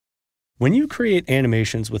When you create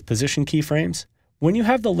animations with position keyframes, when you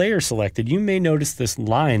have the layer selected, you may notice this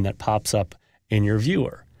line that pops up in your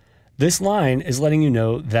viewer. This line is letting you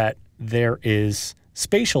know that there is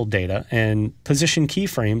spatial data and position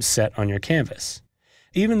keyframes set on your canvas.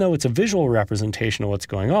 Even though it's a visual representation of what's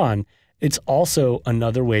going on, it's also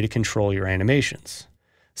another way to control your animations.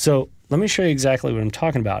 So let me show you exactly what I'm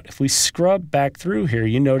talking about. If we scrub back through here,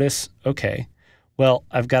 you notice, okay, well,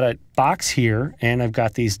 I've got a box here and I've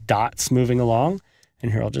got these dots moving along.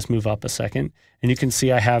 And here, I'll just move up a second. And you can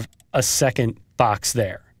see I have a second box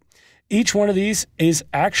there. Each one of these is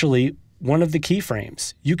actually one of the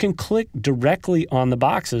keyframes. You can click directly on the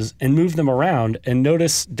boxes and move them around, and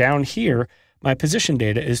notice down here, my position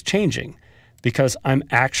data is changing because I'm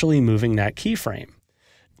actually moving that keyframe.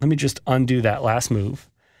 Let me just undo that last move.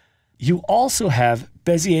 You also have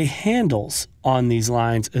Bezier handles on these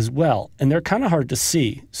lines as well, and they're kind of hard to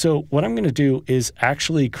see. So what I'm going to do is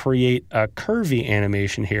actually create a curvy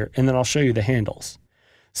animation here, and then I'll show you the handles.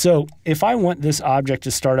 So if I want this object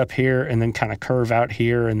to start up here and then kind of curve out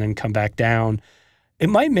here and then come back down, it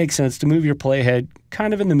might make sense to move your playhead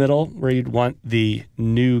kind of in the middle where you'd want the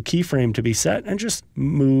new keyframe to be set and just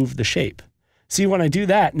move the shape. See, when I do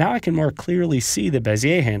that, now I can more clearly see the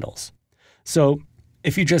Bezier handles. So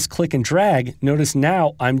if you just click and drag, notice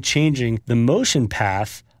now I'm changing the motion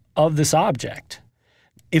path of this object.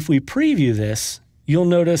 If we preview this, you'll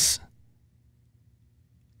notice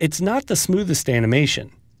it's not the smoothest animation.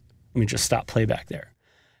 Let me just stop playback there.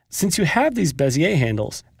 Since you have these Bezier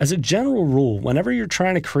handles, as a general rule, whenever you're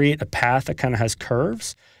trying to create a path that kind of has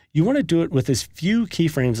curves, you want to do it with as few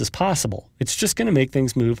keyframes as possible. It's just going to make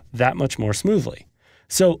things move that much more smoothly.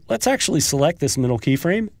 So let's actually select this middle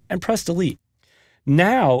keyframe and press delete.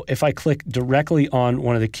 Now, if I click directly on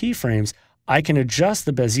one of the keyframes, I can adjust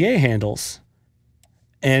the Bezier handles,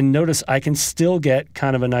 and notice I can still get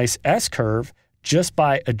kind of a nice S-curve just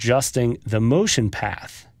by adjusting the motion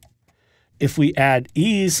path. If we add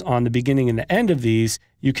ease on the beginning and the end of these,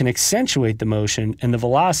 you can accentuate the motion and the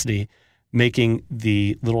velocity, making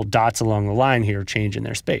the little dots along the line here change in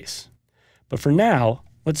their space. But for now,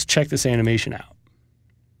 let's check this animation out.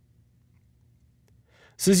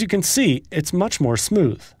 So as you can see, it's much more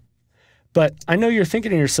smooth. But I know you're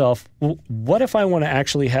thinking to yourself, well, what if I want to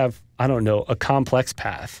actually have, I don't know, a complex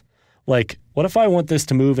path? Like, what if I want this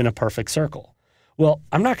to move in a perfect circle? Well,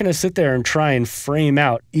 I'm not going to sit there and try and frame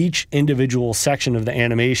out each individual section of the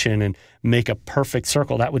animation and make a perfect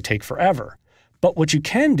circle. That would take forever. But what you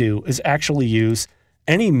can do is actually use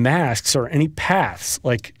any masks or any paths,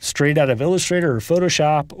 like straight out of Illustrator or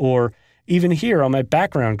Photoshop, or even here on my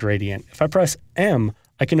background gradient. If I press M,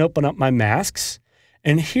 I can open up my masks,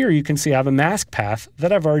 and here you can see I have a mask path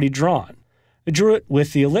that I've already drawn. I drew it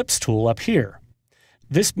with the ellipse tool up here.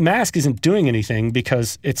 This mask isn't doing anything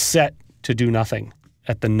because it's set to do nothing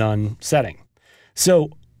at the none setting.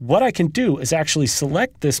 So what I can do is actually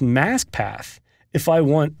select this mask path if I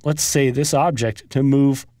want, let's say, this object to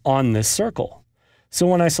move on this circle. So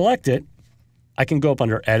when I select it, I can go up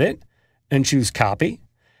under Edit and choose Copy.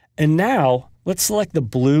 And now let's select the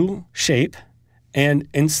blue shape, and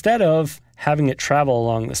instead of having it travel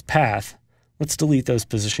along this path, let's delete those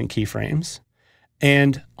position keyframes.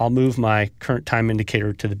 And I'll move my current time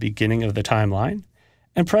indicator to the beginning of the timeline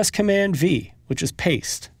and press Command V, which is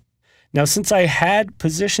paste. Now, since I had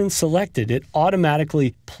position selected, it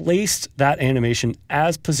automatically placed that animation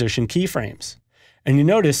as position keyframes. And you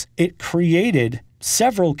notice it created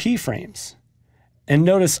several keyframes. And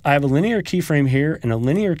notice I have a linear keyframe here and a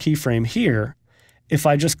linear keyframe here. If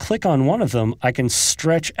I just click on one of them, I can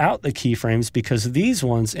stretch out the keyframes because these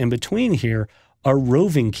ones in between here are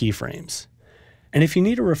roving keyframes. And if you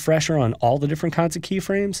need a refresher on all the different kinds of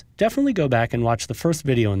keyframes, definitely go back and watch the first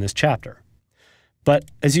video in this chapter. But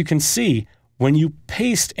as you can see, when you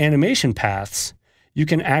paste animation paths, you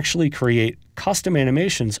can actually create custom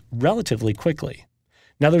animations relatively quickly.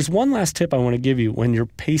 Now there's one last tip I want to give you when you're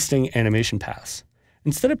pasting animation paths.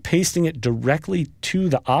 Instead of pasting it directly to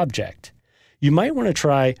the object, you might want to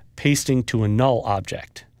try pasting to a null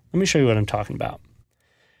object. Let me show you what I'm talking about.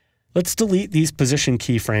 Let's delete these position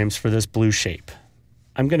keyframes for this blue shape.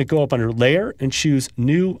 I'm going to go up under Layer and choose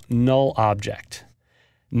New Null Object.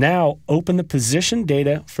 Now open the position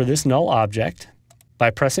data for this null object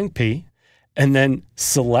by pressing P, and then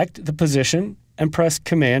select the position and press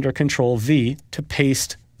Command or Control V to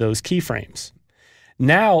paste those keyframes.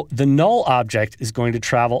 Now the null object is going to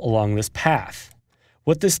travel along this path.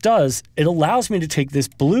 What this does, it allows me to take this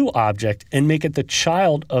blue object and make it the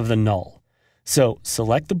child of the null. So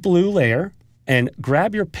select the blue layer and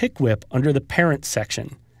grab your pick whip under the parent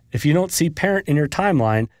section. If you don't see parent in your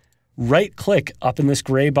timeline, right-click up in this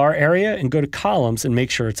gray bar area and go to Columns and make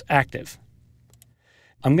sure it's active.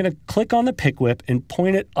 I'm going to click on the pick whip and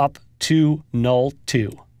point it up to null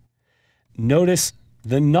 2. Notice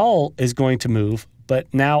the null is going to move,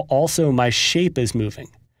 but now also my shape is moving.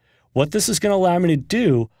 What this is going to allow me to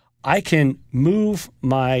do, I can move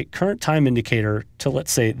my current time indicator to,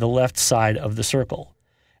 let's say, the left side of the circle.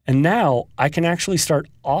 And now I can actually start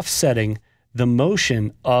offsetting the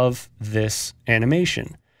motion of this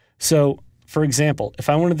animation. So, for example, if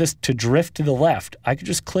I wanted this to drift to the left, I could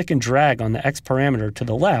just click and drag on the X parameter to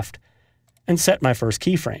the left and set my first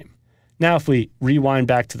keyframe. Now, if we rewind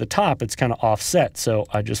back to the top, it's kind of offset, so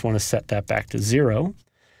I just want to set that back to 0.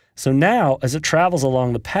 So now, as it travels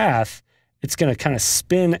along the path, it's going to kind of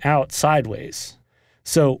spin out sideways.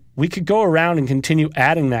 So we could go around and continue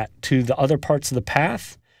adding that to the other parts of the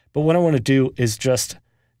path, but what I want to do is just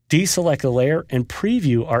deselect the layer and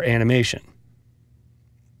preview our animation.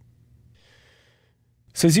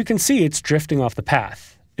 So as you can see, it's drifting off the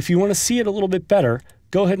path. If you want to see it a little bit better,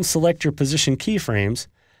 go ahead and select your position keyframes.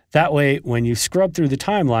 That way, when you scrub through the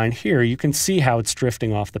timeline here, you can see how it's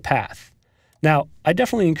drifting off the path. Now, I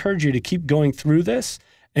definitely encourage you to keep going through this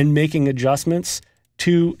and making adjustments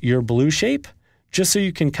to your blue shape, just so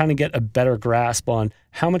you can kind of get a better grasp on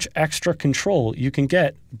how much extra control you can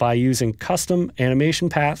get by using custom animation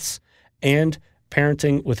paths and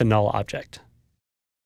parenting with a null object.